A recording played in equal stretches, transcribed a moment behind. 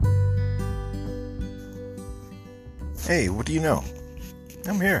Hey, what do you know?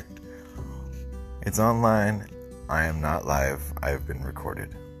 I'm here. It's online. I am not live. I've been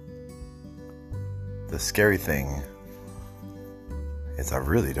recorded. The scary thing is I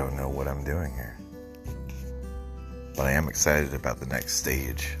really don't know what I'm doing here. But I am excited about the next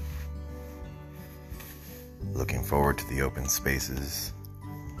stage. Looking forward to the open spaces.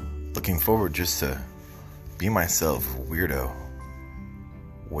 Looking forward just to be myself, weirdo,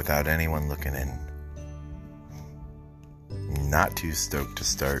 without anyone looking in. Not too stoked to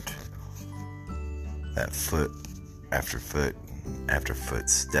start that foot after foot after foot,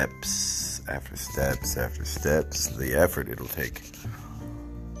 steps after steps after steps, the effort it'll take.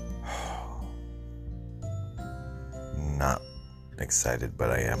 Not excited, but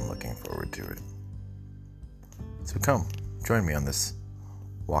I am looking forward to it. So come, join me on this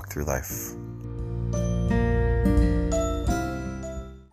walk through life.